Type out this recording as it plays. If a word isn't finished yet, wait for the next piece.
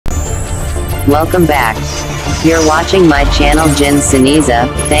welcome back. You're watching my channel Jinz Ceniza.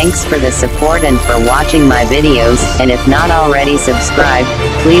 Thanks for the support and for watching my videos, and if not already subscribed,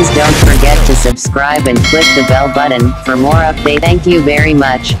 please don't forget to subscribe and click the bell button for more updates. Thank you very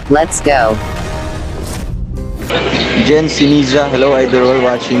much. Let's go. Jinz Ceniza, hello idol, Roel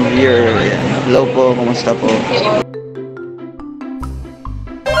watching here. Hello po, kumusta po?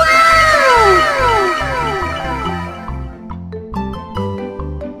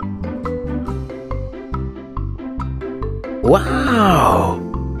 Wow!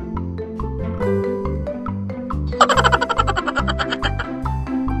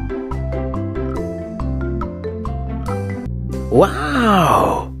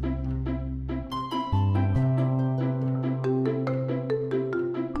 Wow!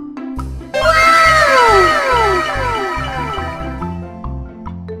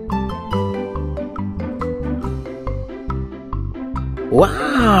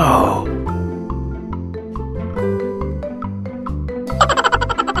 Wow!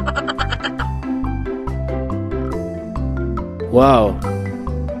 Wow.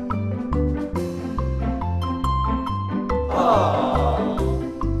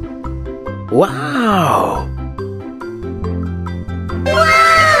 Wow.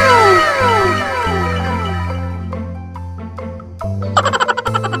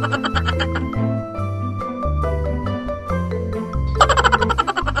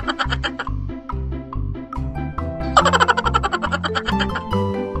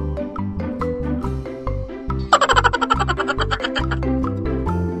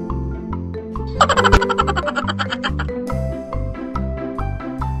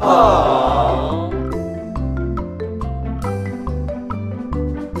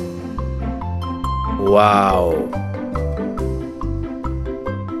 Wow.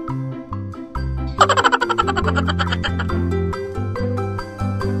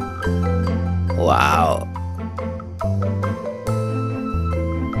 Wow.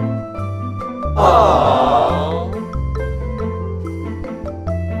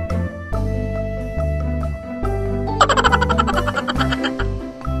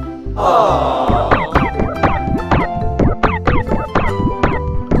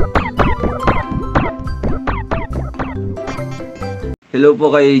 Hello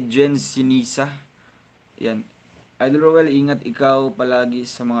po kay Jinz Ceniza. Yan. Idol Roel, ingat ikaw palagi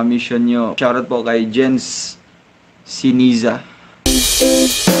sa mga mission nyo. Shoutout po kay Jinz Ceniza.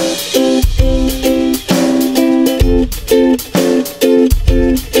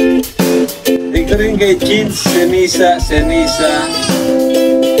 Dito rin kay Jinz Ceniza.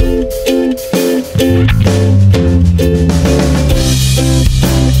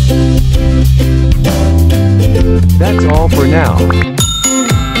 That's all for now.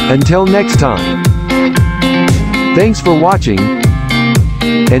 Until next time. Thanks for watching.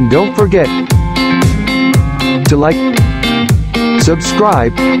 And don't forget to like,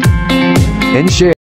 subscribe, and share.